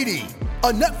Brady,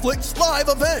 a Netflix live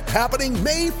event happening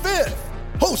May 5th.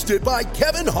 Hosted by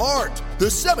Kevin Hart, the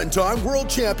 7-time world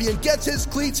champion gets his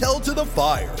cleats held to the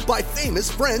fire by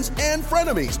famous friends and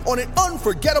frenemies on an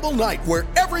unforgettable night where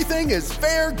everything is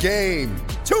fair game.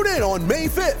 Tune in on May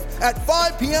 5th at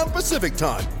 5 p.m. Pacific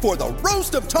time for the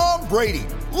Roast of Tom Brady,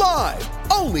 live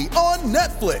only on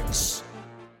Netflix.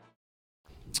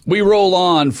 We roll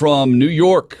on from New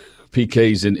York.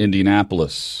 PK's in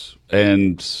Indianapolis,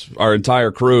 and our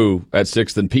entire crew at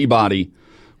 6th and Peabody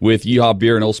with Yeehaw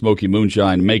Beer and Old Smoky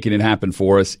Moonshine making it happen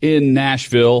for us in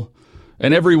Nashville.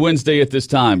 And every Wednesday at this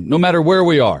time, no matter where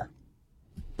we are,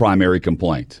 Primary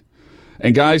Complaint.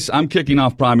 And guys, I'm kicking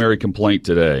off Primary Complaint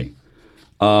today.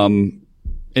 And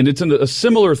it's a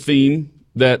similar theme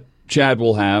that Chad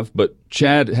will have, but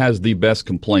Chad has the best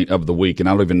complaint of the week, and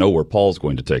I don't even know where Paul's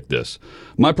going to take this.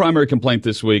 My primary complaint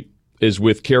this week is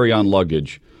with carry-on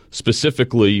luggage,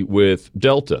 specifically with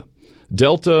Delta.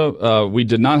 Delta, we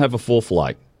did not have a full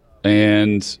flight,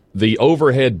 and the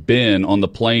overhead bin on the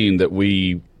plane that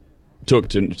we took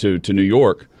to New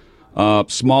York,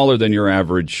 smaller than your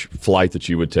average flight that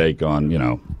you would take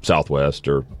on, Southwest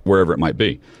or wherever it might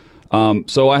be.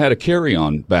 So I had a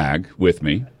carry-on bag with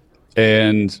me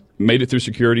and made it through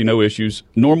security, no issues.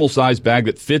 Normal size bag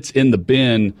that fits in the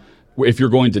bin if you're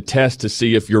going to test to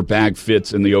see if your bag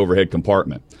fits in the overhead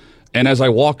compartment. And as I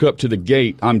walk up to the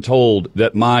gate, I'm told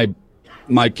that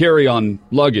my carry-on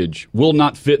luggage will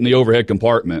not fit in the overhead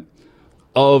compartment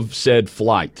of said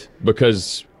flight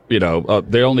because, they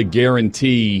only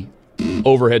guarantee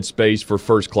overhead space for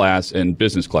first class and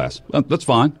business class. That's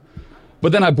fine.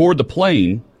 But then I board the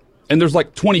plane, and there's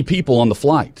like 20 people on the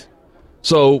flight.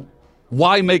 So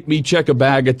why make me check a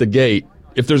bag at the gate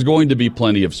if there's going to be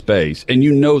plenty of space? And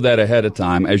you know that ahead of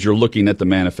time as you're looking at the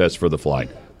manifest for the flight.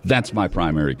 That's my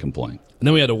primary complaint. And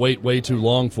then we had to wait way too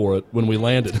long for it when we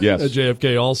landed at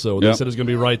JFK also. They said it was going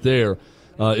to be right there.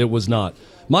 It was not.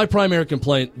 My primary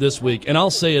complaint this week, and I'll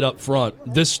say it up front,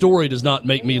 this story does not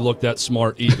make me look that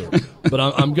smart either. But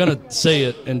I'm going to say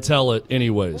it and tell it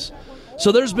anyways.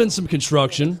 So there's been some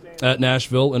construction at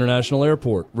Nashville International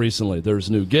Airport recently.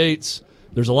 There's new gates.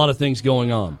 There's a lot of things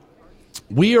going on.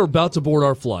 We are about to board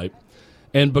our flight,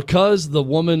 and because the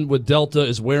woman with Delta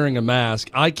is wearing a mask,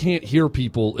 I can't hear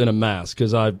people in a mask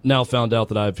because I've now found out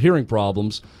that I have hearing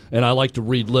problems, and I like to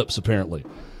read lips, apparently.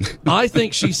 I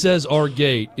think she says our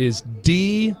gate is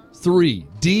D3.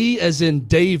 D as in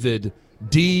David,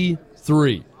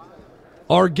 D3.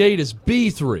 Our gate is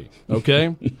B3,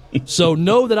 okay? So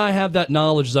know that I have that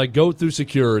knowledge as I go through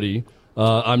security.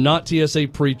 I'm not TSA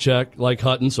pre-check like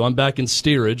Hutton, so I'm back in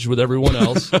steerage with everyone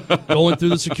else. Going through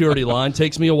the security line.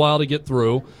 Takes me a while to get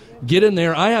through. Get in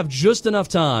there. I have just enough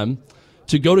time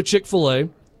to go to Chick-fil-A,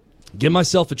 get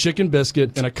myself a chicken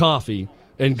biscuit and a coffee,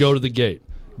 and go to the gate.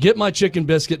 Get my chicken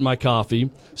biscuit and my coffee.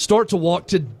 Start to walk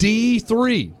to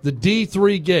D3, the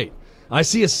D3 gate. I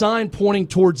see a sign pointing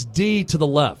towards D to the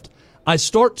left. I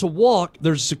start to walk.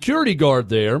 There's a security guard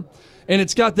there, and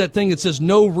it's got that thing that says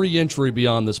no re-entry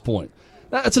beyond this point.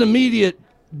 That's an immediate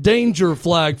danger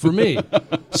flag for me.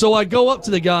 So I go up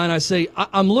to the guy, and I say,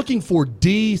 I'm looking for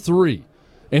D3.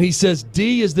 And he says,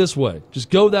 D is this way. Just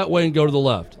go that way and go to the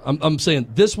left. I'm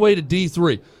saying this way to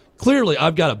D3. Clearly,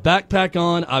 I've got a backpack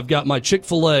on. I've got my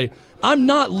Chick-fil-A. I'm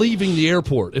not leaving the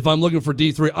airport if I'm looking for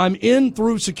D3. I'm in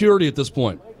through security at this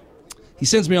point. He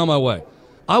sends me on my way.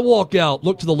 I walk out,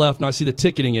 look to the left, and I see the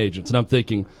ticketing agents, and I'm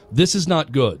thinking, this is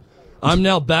not good. I'm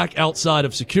now back outside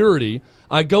of security.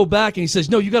 I go back, and he says,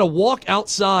 no, you got to walk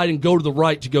outside and go to the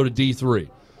right to go to D3.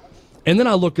 And then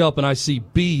I look up, and I see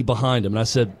B behind him, and I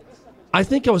said, I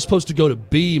think I was supposed to go to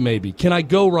B maybe. Can I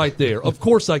go right there? Of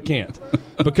course I can't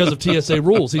because of TSA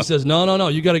rules. He says, no,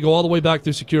 you got to go all the way back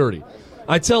through security.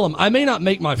 I tell him, I may not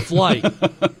make my flight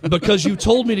because you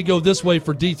told me to go this way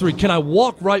for D3. Can I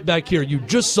walk right back here? You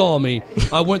just saw me.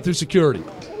 I went through security.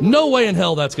 No way in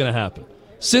hell that's going to happen.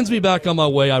 Sends me back on my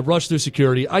way. I rush through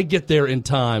security. I get there in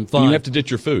time. Fine. And you have to ditch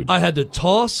your food. I had to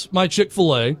toss my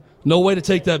Chick-fil-A. No way to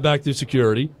take that back through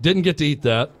security. Didn't get to eat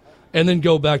that. And then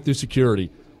go back through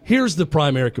security. Here's the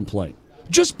primary complaint.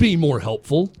 Just be more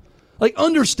helpful. Like,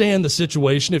 understand the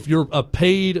situation if you're a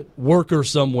paid worker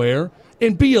somewhere,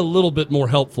 and be a little bit more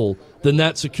helpful than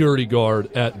that security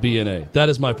guard at B&A. That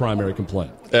is my primary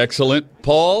complaint. Excellent.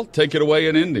 Paul, take it away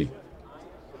in Indy.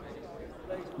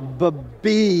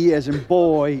 B as in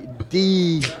boy,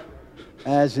 D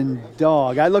as in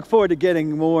dog. I look forward to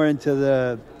getting more into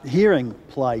the hearing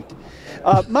plight.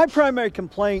 My primary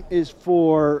complaint is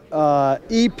for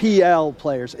EPL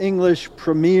players, English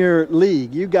Premier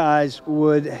League. You guys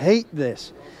would hate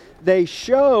this. They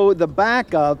show the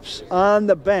backups on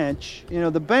the bench. You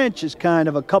know, the bench is kind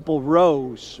of a couple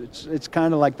rows. It's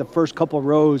kind of like the first couple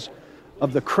rows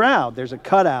of the crowd. There's a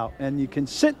cutout, and you can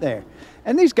sit there.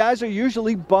 And these guys are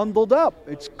usually bundled up.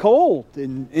 It's cold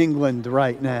in England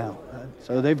right now.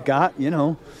 So they've got,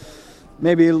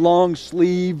 maybe a long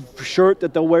sleeve shirt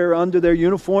that they'll wear under their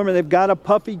uniform, and they've got a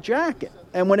puffy jacket.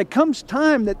 And when it comes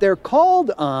time that they're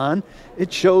called on,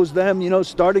 it shows them,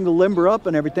 starting to limber up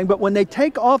and everything. But when they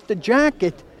take off the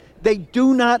jacket, they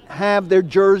do not have their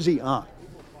jersey on.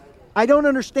 I don't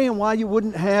understand why you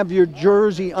wouldn't have your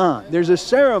jersey on. There's a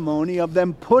ceremony of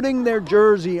them putting their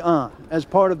jersey on as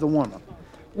part of the warm-up.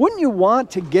 Wouldn't you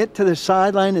want to get to the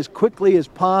sideline as quickly as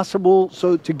possible,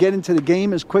 so to get into the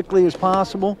game as quickly as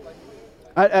possible?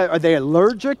 Are they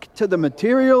allergic to the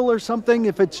material or something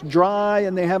if it's dry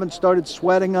and they haven't started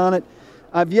sweating on it?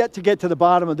 I've yet to get to the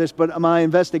bottom of this, but my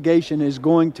investigation is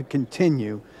going to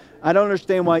continue. I don't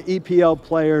understand why EPL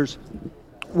players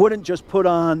wouldn't just put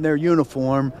on their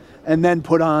uniform and then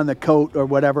put on the coat or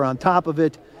whatever on top of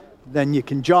it. Then you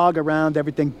can jog around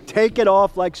everything, take it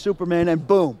off like Superman, and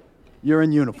boom, you're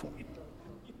in uniform.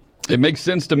 It makes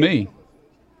sense to me.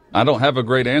 I don't have a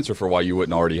great answer for why you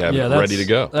wouldn't already have it ready to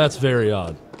go. That's very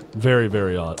odd. Very,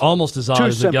 very odd. Almost as odd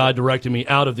as the guy directing me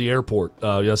out of the airport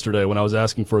yesterday when I was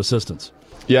asking for assistance.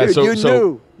 Yeah,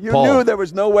 you knew there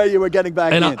was no way you were getting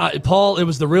back in. And Paul, it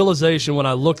was the realization when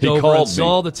I looked over and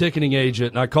saw the ticketing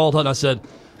agent, and I called Hutton, and I said,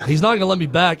 he's not going to let me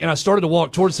back. And I started to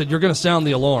walk towards and said, you're going to sound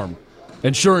the alarm.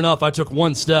 And sure enough, I took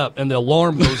one step, and the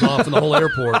alarm goes off in the whole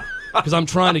airport because I'm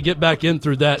trying to get back in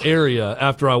through that area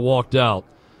after I walked out.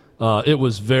 It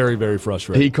was very, very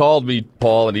frustrating. He called me,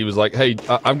 Paul, and he was like, hey,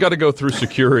 I've got to go through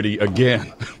security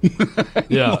again.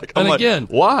 Yeah. Again,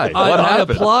 why? I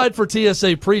applied for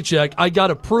TSA PreCheck. I got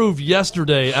approved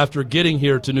yesterday after getting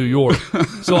here to New York.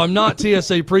 So I'm not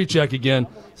TSA PreCheck again.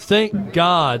 Thank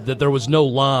God that there was no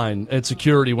line at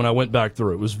security when I went back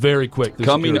through. It was very quick.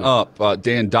 Coming up,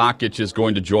 Dan Dakich is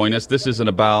going to join us. This is in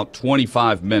about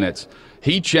 25 minutes.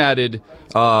 He chatted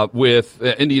with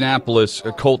Indianapolis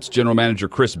Colts general manager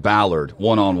Chris Ballard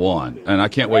one-on-one, and I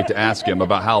can't wait to ask him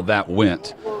about how that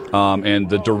went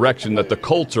and the direction that the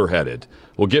Colts are headed.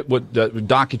 We'll get what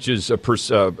Dakich's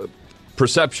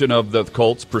perception of the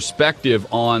Colts, perspective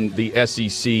on the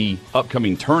SEC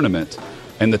upcoming tournament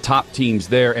and the top teams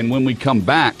there. And when we come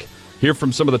back, hear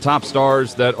from some of the top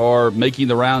stars that are making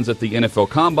the rounds at the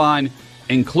NFL Combine,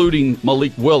 including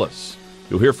Malik Willis.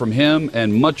 You'll hear from him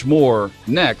and much more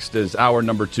next as hour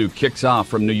number 2 kicks off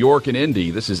from New York and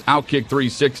Indy. This is Outkick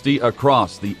 360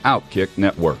 across the Outkick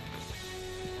Network.